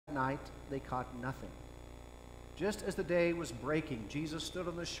night they caught nothing. Just as the day was breaking, Jesus stood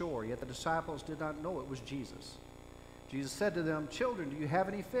on the shore, yet the disciples did not know it was Jesus. Jesus said to them, "Children, do you have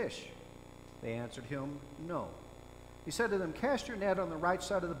any fish?" They answered him, "No." He said to them, "Cast your net on the right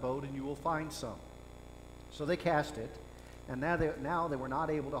side of the boat, and you will find some." So they cast it, and now they were not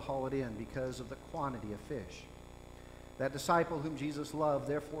able to haul it in because of the quantity of fish. That disciple whom Jesus loved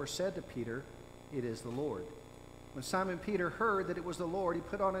therefore said to Peter, "It is the Lord." When Simon Peter heard that it was the Lord, he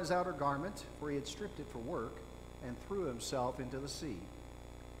put on his outer garment, for he had stripped it for work, and threw himself into the sea.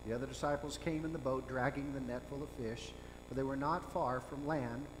 The other disciples came in the boat, dragging the net full of fish, for they were not far from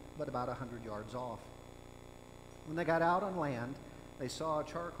land, but about 100 yards off. When they got out on land, they saw a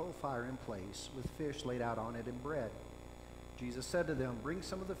charcoal fire in place, with fish laid out on it and bread. Jesus said to them, "Bring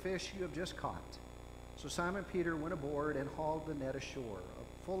some of the fish you have just caught." So Simon Peter went aboard and hauled the net ashore,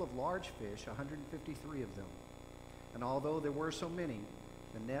 full of large fish, 153 of them. And although there were so many,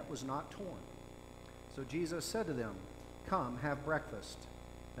 the net was not torn. So Jesus said to them, "Come, have breakfast."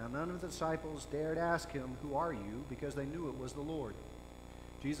 Now none of the disciples dared ask him, "Who are you?" because they knew it was the Lord.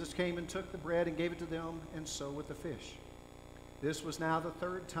 Jesus came and took the bread and gave it to them, and so with the fish. This was now the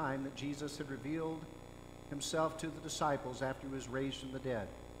third time that Jesus had revealed himself to the disciples after he was raised from the dead.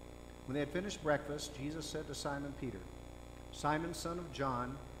 When they had finished breakfast, Jesus said to Simon Peter, "Simon, son of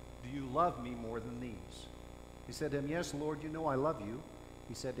John, do you love me more than these?" He said to him, "Yes, Lord, you know I love you."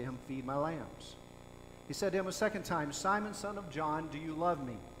 He said to him, "Feed my lambs." He said to him a second time, "Simon, son of John, do you love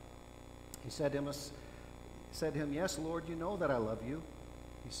me?" He said to him, "Yes, Lord, you know that I love you."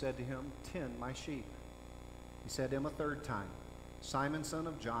 He said to him, "Tend my sheep." He said to him a third time, "Simon, son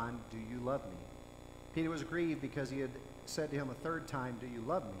of John, do you love me?" Peter was grieved because he had said to him a third time, "Do you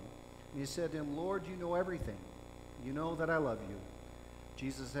love me?" And he said to him, "Lord, you know everything. You know that I love you."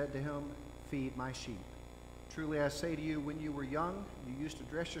 Jesus said to him, "Feed my sheep. Truly I say to you, when you were young, you used to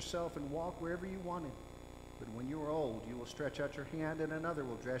dress yourself and walk wherever you wanted. But when you are old, you will stretch out your hand, and another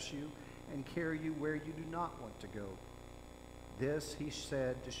will dress you and carry you where you do not want to go." This he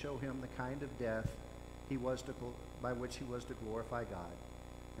said to show him the kind of death by which he was to glorify God.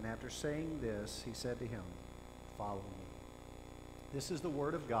 And after saying this, he said to him, "Follow me." This is the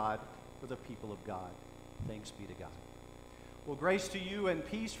word of God for the people of God. Thanks be to God. Well, grace to you and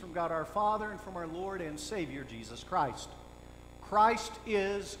peace from God our Father and from our Lord and Savior Jesus Christ. Christ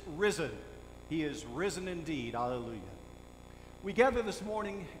is risen. He is risen indeed. Hallelujah. We gather this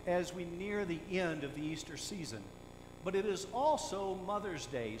morning as we near the end of the Easter season, but it is also Mother's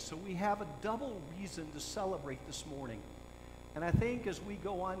Day, so we have a double reason to celebrate this morning. And I think as we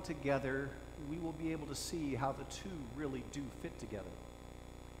go on together, we will be able to see how the two really do fit together.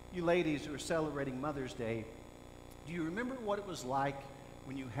 You ladies who are celebrating Mother's Day, do you remember what it was like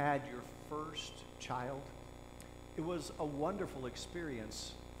when you had your first child? It was a wonderful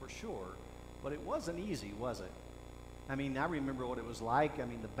experience for sure, but it wasn't easy, was it? I mean, I remember what it was like. I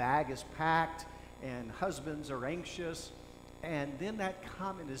mean, the bag is packed and husbands are anxious, and then that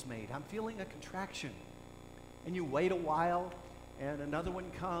comment is made, "I'm feeling a contraction." And you wait a while, and another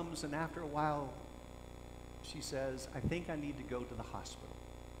one comes, and after a while, she says, "I think I need to go to the hospital."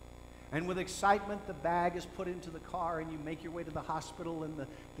 And with excitement, the bag is put into the car, and you make your way to the hospital, and the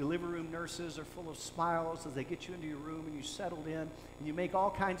delivery room nurses are full of smiles as they get you into your room, and you settled in, and you make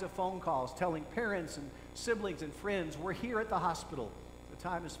all kinds of phone calls telling parents and siblings and friends, "We're here at the hospital. The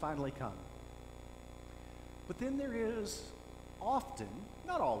time has finally come." But then there is often,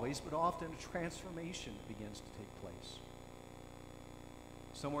 not always, but often a transformation that begins to take place.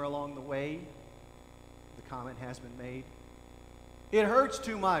 Somewhere along the way, the comment has been made, "It hurts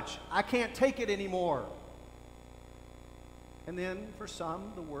too much. I can't take it anymore." And then for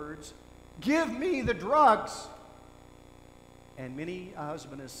some, the words, "Give me the drugs." And many a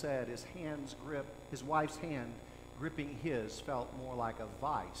husband has said his wife's hand gripping his felt more like a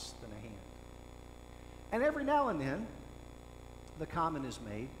vice than a hand. And every now and then, the comment is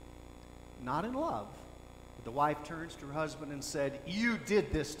made, not in love, but the wife turns to her husband and said, "You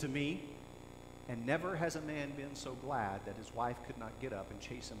did this to me." And never has a man been so glad that his wife could not get up and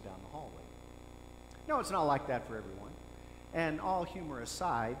chase him down the hallway. No, it's not like that for everyone. And all humor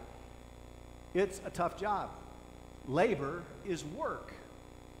aside, it's a tough job. Labor is work.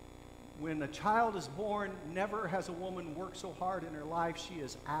 When a child is born, never has a woman worked so hard in her life. She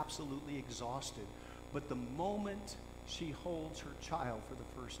is absolutely exhausted. But the moment she holds her child for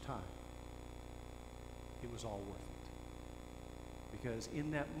the first time, it was all worth it. Because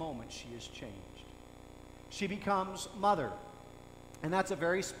in that moment, she is changed. She becomes mother, and that's a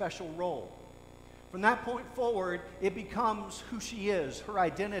very special role. From that point forward, it becomes who she is, her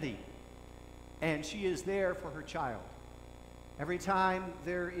identity, and she is there for her child. Every time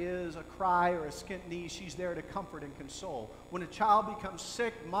there is a cry or a skint knee, she's there to comfort and console. When a child becomes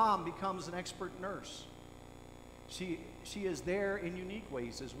sick, mom becomes an expert nurse. She is there in unique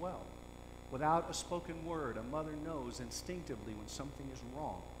ways as well. Without a spoken word, a mother knows instinctively when something is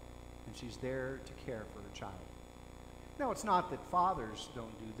wrong, and she's there to care for her child. Now, it's not that fathers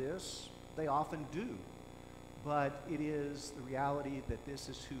don't do this. They often do. But it is the reality that this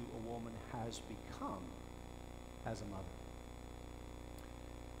is who a woman has become as a mother.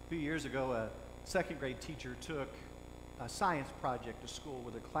 A few years ago, a second grade teacher took a science project to school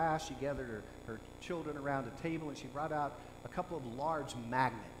with a class. She gathered her children around a table, and she brought out a couple of large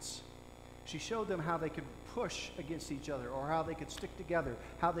magnets. She showed them how they could push against each other, or how they could stick together,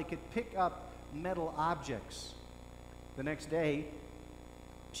 how they could pick up metal objects. The next day,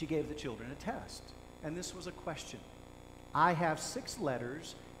 she gave the children a test, and this was a question. I have 6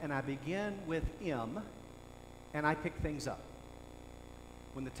 letters, and I begin with M, and I pick things up.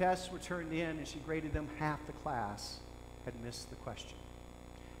 When the tests were turned in and she graded them, half the class had missed the question.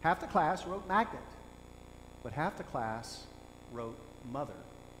 Half the class wrote magnet, but half the class wrote mother.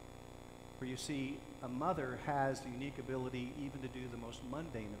 For you see, a mother has the unique ability even to do the most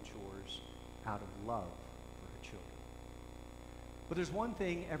mundane of chores out of love for her children. But there's one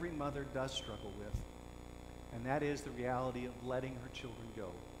thing every mother does struggle with, and that is the reality of letting her children go,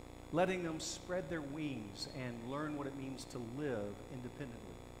 letting them spread their wings and learn what it means to live independently.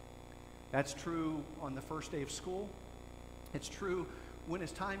 That's true on the first day of school. It's true when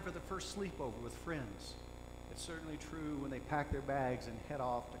it's time for the first sleepover with friends. It's certainly true when they pack their bags and head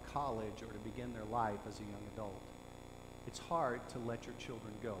off to college or to begin their life as a young adult. It's hard to let your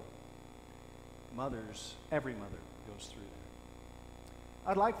children go. Mothers, every mother goes through that.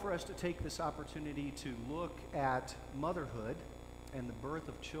 I'd like for us to take this opportunity to look at motherhood and the birth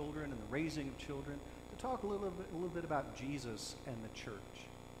of children and the raising of children, to talk a little bit about Jesus and the church.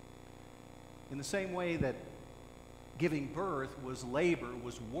 In the same way that giving birth was labor,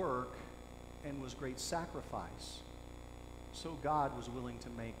 was work, and was great sacrifice, so God was willing to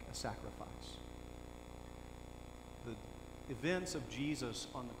make a sacrifice. The events of Jesus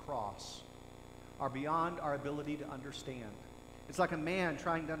on the cross are beyond our ability to understand. It's like a man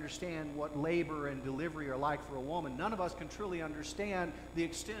trying to understand what labor and delivery are like for a woman. None of us can truly understand the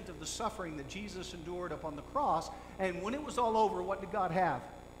extent of the suffering that Jesus endured upon the cross. And when it was all over, what did God have?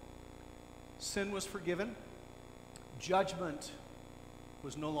 Sin was forgiven. Judgment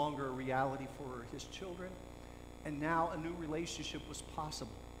was no longer a reality for his children. And now a new relationship was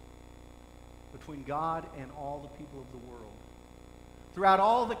possible between God and all the people of the world. Throughout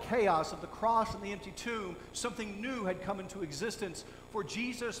all the chaos of the cross and the empty tomb, something new had come into existence, for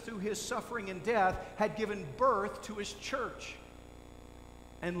Jesus, through his suffering and death, had given birth to his church.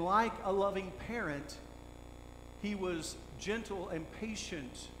 And like a loving parent, he was gentle and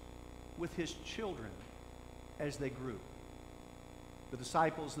patient with his children as they grew. The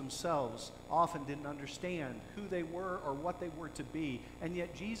disciples themselves often didn't understand who they were or what they were to be, and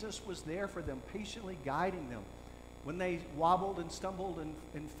yet Jesus was there for them, patiently guiding them. When they wobbled and stumbled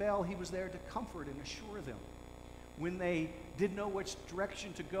and fell, he was there to comfort and assure them. When they didn't know which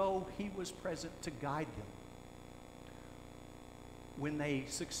direction to go, he was present to guide them. When they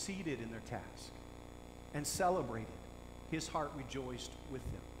succeeded in their task and celebrated, his heart rejoiced with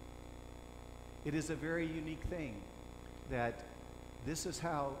them. It is a very unique thing that this is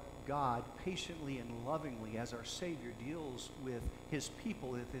how God patiently and lovingly, as our Savior, deals with his people,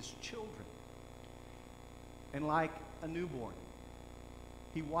 with his children. And like a newborn,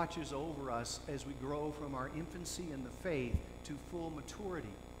 he watches over us as we grow from our infancy in the faith to full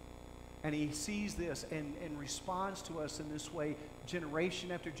maturity. And he sees this and responds to us in this way,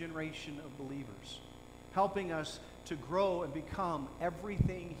 generation after generation of believers, helping us to grow and become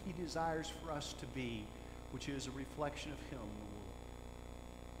everything he desires for us to be, which is a reflection of him in the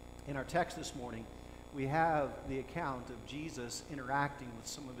world. In our text this morning, we have the account of Jesus interacting with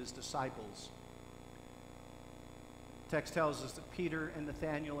some of his disciples. The text tells us that Peter and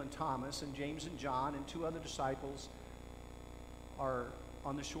Nathanael and Thomas and James and John and 2 other disciples are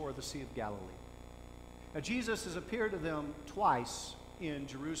on the shore of the Sea of Galilee. Now, Jesus has appeared to them twice in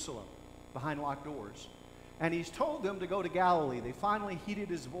Jerusalem behind locked doors, and he's told them to go to Galilee. They finally heeded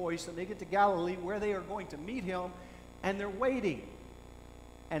his voice, and they get to Galilee where they are going to meet him, and they're waiting.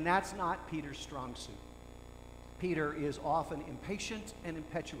 And that's not Peter's strong suit. Peter is often impatient and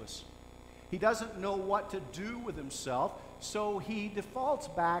impetuous. He doesn't know what to do with himself, so he defaults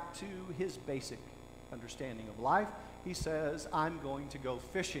back to his basic understanding of life. He says, I'm going to go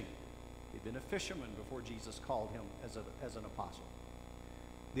fishing. He'd been a fisherman before Jesus called him as an apostle.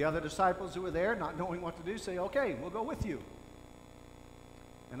 The other disciples who were there, not knowing what to do, say, okay, we'll go with you.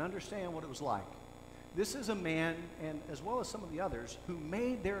 and understand what it was like. This is a man, and as well as some of the others, who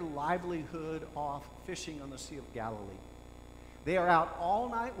made their livelihood off fishing on the Sea of Galilee. They are out all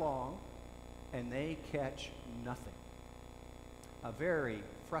night long, and they catch nothing. A very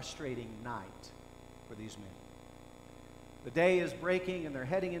frustrating night for these men. The day is breaking, and they're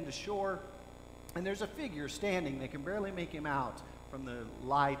heading into shore, and there's a figure standing. They can barely make him out from the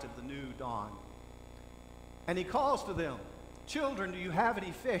light of the new dawn. And he calls to them, "Children, do you have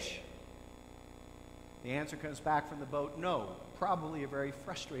any fish?" The answer comes back from the boat, "No," probably a very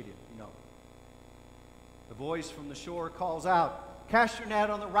frustrated no. The voice from the shore calls out, "Cast your net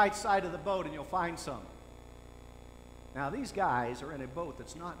on the right side of the boat and you'll find some." Now these guys are in a boat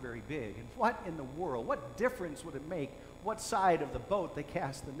that's not very big, and what in the world, what difference would it make what side of the boat they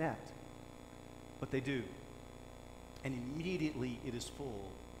cast the net? But they do, and immediately it is full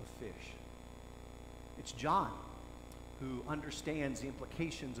of fish. It's John who understands the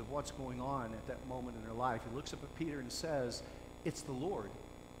implications of what's going on at that moment in their life. He looks up at Peter and says, "It's the Lord."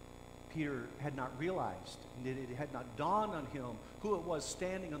 Peter had not realized, and it had not dawned on him who it was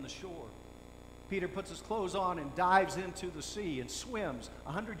standing on the shore. Peter puts his clothes on and dives into the sea and swims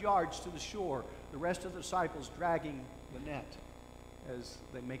 100 yards to the shore, the rest of the disciples dragging the net as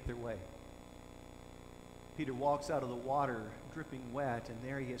they make their way. Peter walks out of the water dripping wet, and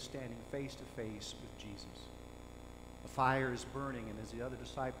there he is standing face to face with Jesus. The fire is burning, and as the other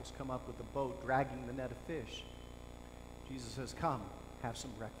disciples come up with the boat dragging the net of fish, Jesus says, "Come, have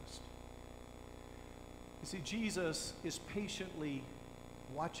some breakfast." You see, Jesus is patiently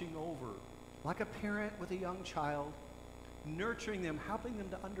watching over, like a parent with a young child, nurturing them, helping them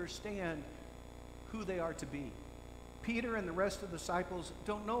to understand who they are to be. Peter and the rest of the disciples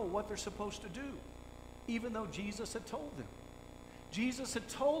don't know what they're supposed to do, even though Jesus had told them. Jesus had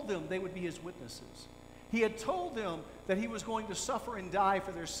told them they would be his witnesses. He had told them that he was going to suffer and die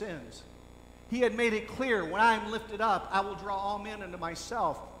for their sins. He had made it clear, when I am lifted up, I will draw all men unto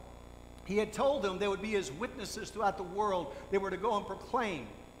myself. He had told them they would be his witnesses throughout the world. They were to go and proclaim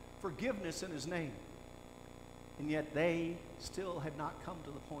forgiveness in his name. And yet they still had not come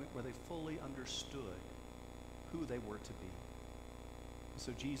to the point where they fully understood who they were to be.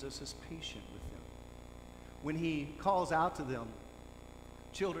 So Jesus is patient with them. When he calls out to them,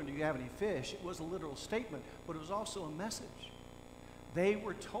 "Children, do you have any fish?" it was a literal statement, but it was also a message. They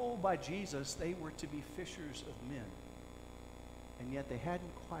were told by Jesus they were to be fishers of men, and yet they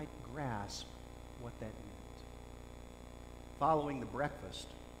hadn't quite grasped what that meant. Following the breakfast,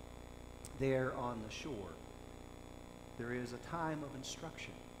 there on the shore, there is a time of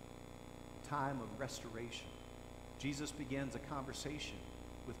instruction, a time of restoration. Jesus begins a conversation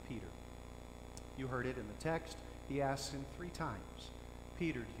with Peter. You heard it in the text. He asks him 3 times,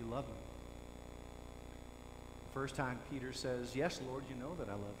 "Peter, do you love me?" The first time Peter says, "Yes, Lord, you know that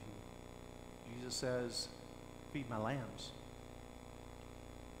I love you." Jesus says, "Feed my lambs."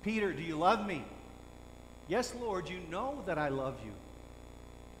 "Peter, do you love me?" "Yes, Lord, you know that I love you."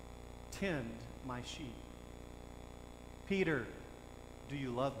 "Tend my sheep." "Peter, do you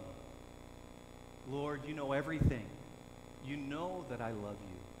love me?" "Lord, you know everything. You know that I love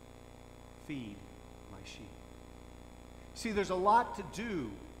you. Feed my sheep." See, there's a lot to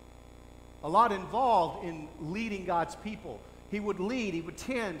do, a lot involved in leading God's people. He would lead, he would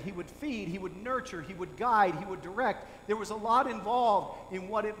tend, he would feed, he would nurture, he would guide, he would direct. There was a lot involved in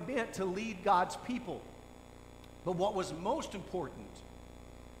what it meant to lead God's people. But what was most important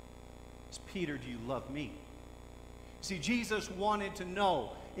is, "Peter, do you love me?" See, Jesus wanted to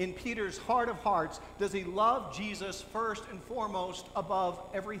know, in Peter's heart of hearts, does he love Jesus first and foremost above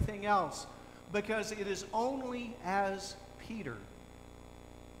everything else? Because it is only as Peter,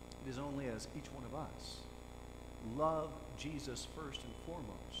 it is only as each one of us love Jesus first and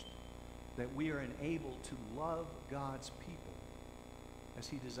foremost, that we are enabled to love God's people as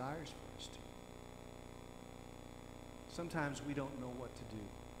he desires for us to. Sometimes we don't know what to do.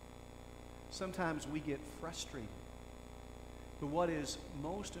 Sometimes we get frustrated. But what is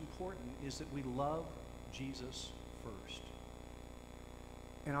most important is that we love Jesus first.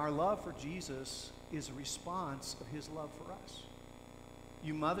 And our love for Jesus is a response of his love for us.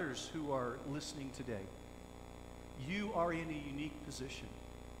 You mothers who are listening today, you are in a unique position.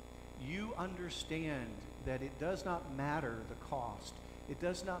 You understand that it does not matter the cost. It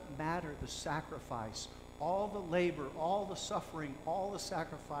does not matter the sacrifice. All the labor, all the suffering, all the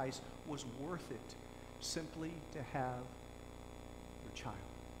sacrifice was worth it simply to have your child.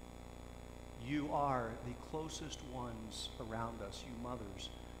 You are the closest ones around us, you mothers,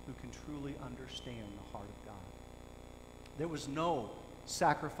 who can truly understand the heart of God. There was no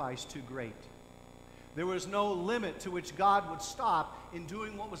sacrifice too great. There was no limit to which God would stop in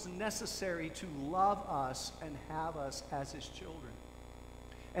doing what was necessary to love us and have us as his children.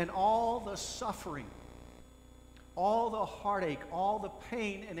 And all the suffering, all the heartache, all the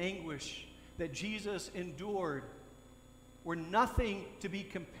pain and anguish that Jesus endured were nothing to be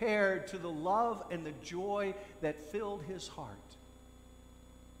compared to the love and the joy that filled his heart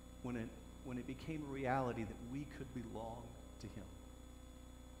when it became a reality that we could belong to him.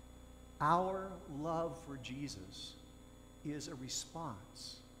 Our love for Jesus is a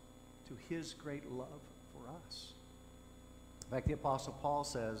response to his great love for us. In fact, the Apostle Paul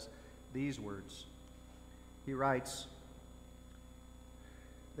says these words. He writes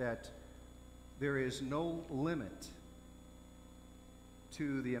that there is no limit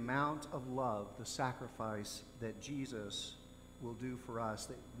to the amount of love, the sacrifice that Jesus will do for us.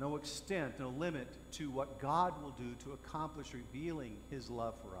 No extent, no limit to what God will do to accomplish revealing his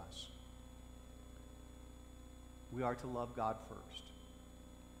love for us. We are to love God first.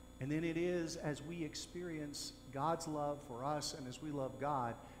 And then it is as we experience God's love for us and as we love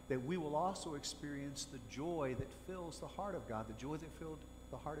God that we will also experience the joy that fills the heart of God, the joy that filled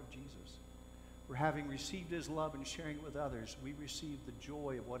the heart of Jesus. For having received his love and sharing it with others, we receive the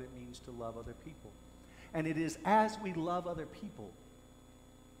joy of what it means to love other people. And it is as we love other people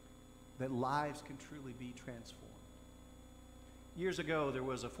that lives can truly be transformed. Years ago, there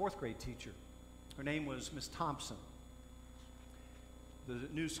was a fourth grade teacher. Her name was Miss Thompson. The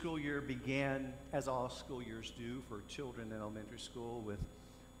new school year began, as all school years do for children in elementary school, with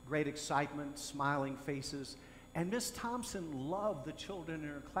great excitement, smiling faces. And Miss Thompson loved the children in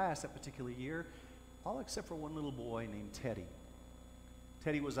her class that particular year, all except for one little boy named Teddy.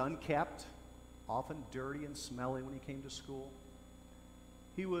 Teddy was unkept, often dirty and smelly when he came to school.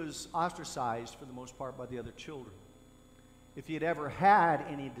 He was ostracized for the most part by the other children. If he had ever had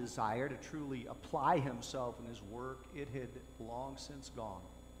any desire to truly apply himself in his work, it had long since gone.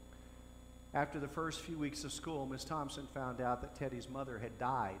 After the first few weeks of school, Miss Thompson found out that Teddy's mother had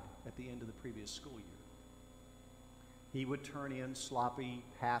died at the end of the previous school year. He would turn in sloppy,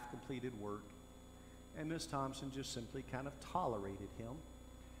 half-completed work, and Miss Thompson just simply kind of tolerated him.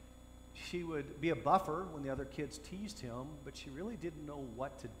 She would be a buffer when the other kids teased him, but she really didn't know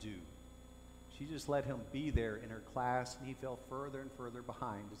what to do. She just let him be there in her class, and he fell further and further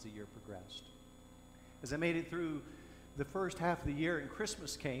behind as the year progressed. As I made it through the first half of the year and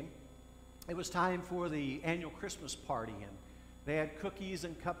Christmas came, it was time for the annual Christmas party, and they had cookies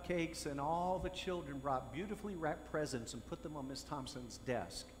and cupcakes, and all the children brought beautifully wrapped presents and put them on Miss Thompson's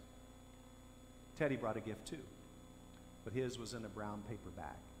desk. Teddy brought a gift too, but his was in a brown paper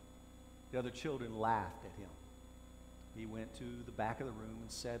bag. The other children laughed at him. He went to the back of the room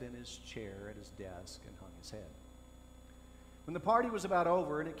and sat in his chair at his desk and hung his head. When the party was about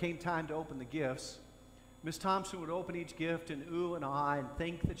over and it came time to open the gifts, Miss Thompson would open each gift and ooh and ah and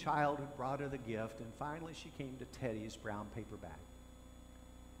thank the child who brought her the gift, and finally she came to Teddy's brown paper bag.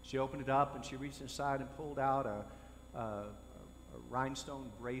 She opened it up and she reached inside and pulled out a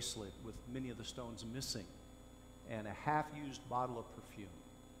rhinestone bracelet with many of the stones missing and a half-used bottle of perfume.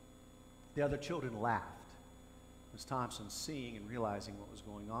 The other children laughed. Miss Thompson, seeing and realizing what was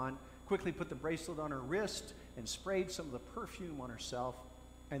going on, quickly put the bracelet on her wrist and sprayed some of the perfume on herself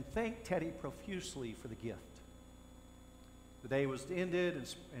and thanked Teddy profusely for the gift. The day was ended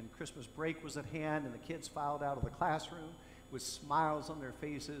and Christmas break was at hand, and the kids filed out of the classroom with smiles on their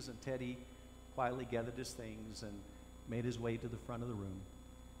faces, and Teddy quietly gathered his things and made his way to the front of the room.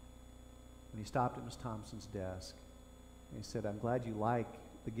 And he stopped at Miss Thompson's desk and he said, "I'm glad you like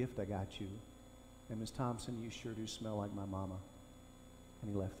the gift I got you. And Miss Thompson, you sure do smell like my mama."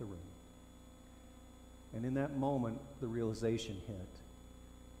 And he left the room. And in that moment, the realization hit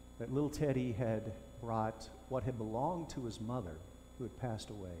that little Teddy had brought what had belonged to his mother, who had passed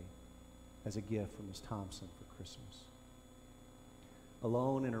away, as a gift from Miss Thompson for Christmas.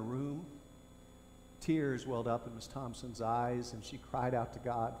 Alone in her room, tears welled up in Miss Thompson's eyes, and she cried out to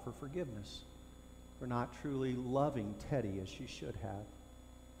God for forgiveness for not truly loving Teddy as she should have,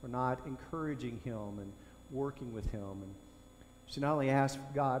 for not encouraging him and working with him. And she not only asked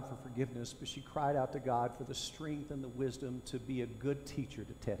God for forgiveness, but she cried out to God for the strength and the wisdom to be a good teacher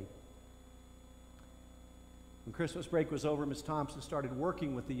to Teddy. When Christmas break was over, Miss Thompson started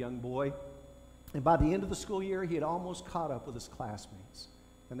working with the young boy, and by the end of the school year, he had almost caught up with his classmates,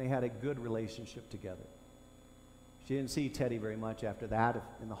 and they had a good relationship together. She didn't see Teddy very much after that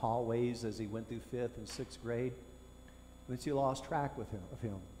in the hallways as he went through 5th and 6th grade. And then she lost track of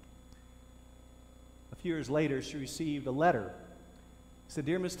him. A few years later, she received a letter. It said,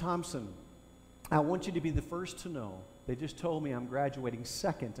 "Dear Miss Thompson, I want you to be the first to know. They just told me I'm graduating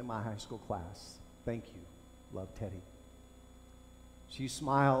second in my high school class. Thank you. Love, Teddy. She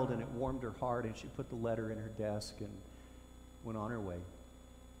smiled, and it warmed her heart, and she put the letter in her desk and went on her way.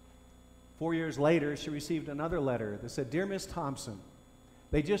 4 years later, she received another letter that said, "Dear Miss Thompson,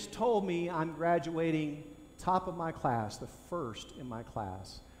 they just told me I'm graduating top of my class, the first in my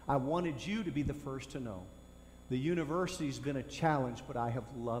class. I wanted you to be the first to know. The university's been a challenge, but I have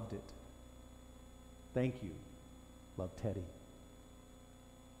loved it. Thank you. Love, Teddy."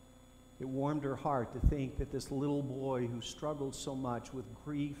 It warmed her heart to think that this little boy who struggled so much with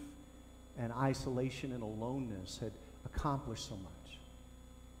grief and isolation and aloneness had accomplished so much.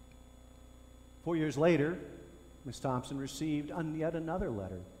 4 years later, Miss Thompson received yet another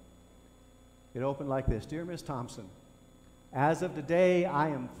letter. It opened like this: "Dear Miss Thompson, as of today, I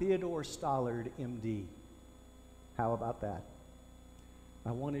am Theodore Stollard, MD. How about that?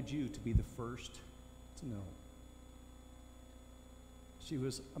 I wanted you to be the first to know." She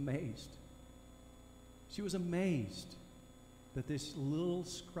was amazed. She was amazed that this little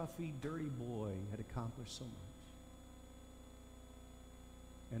scruffy, dirty boy had accomplished so much.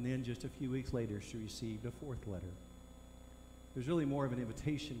 And then just a few weeks later, she received a fourth letter. It was really more of an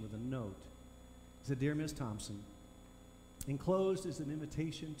invitation with a note. It said, "Dear Miss Thompson, enclosed is an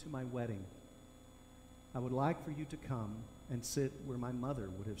invitation to my wedding. I would like for you to come and sit where my mother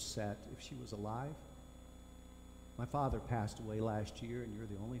would have sat if she was alive. My father passed away last year, and you're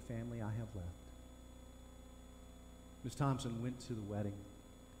the only family I have left." Miss Thompson went to the wedding,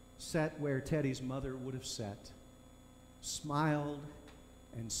 sat where Teddy's mother would have sat, smiled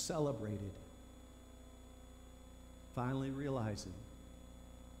and celebrated, finally realizing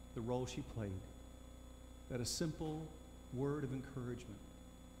the role she played, that a simple word of encouragement,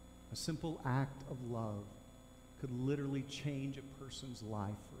 a simple act of love could literally change a person's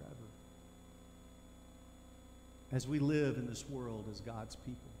life forever. As we live in this world as God's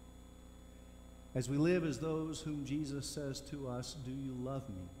people, as we live as those whom Jesus says to us, "Do you love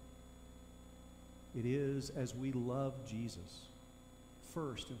me?" It is as we love Jesus,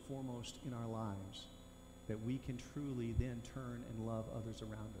 first and foremost in our lives, that we can truly then turn and love others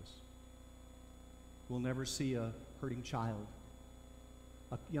around us. We'll never see a hurting child,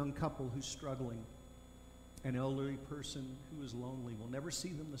 a young couple who's struggling, an elderly person who is lonely. We'll never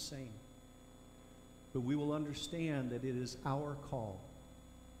see them the same. But we will understand that it is our call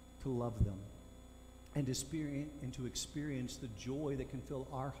to love them and to experience the joy that can fill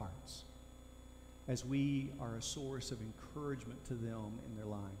our hearts as we are a source of encouragement to them in their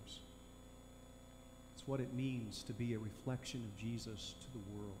lives. It's what it means to be a reflection of Jesus to the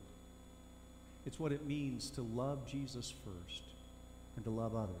world. It's what it means to love Jesus first and to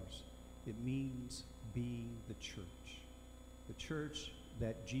love others. It means being the church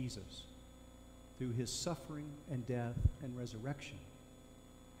that Jesus, through his suffering and death and resurrection,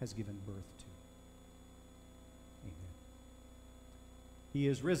 has given birth to. Amen. He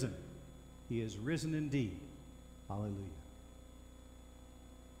is risen. He is risen indeed. Hallelujah.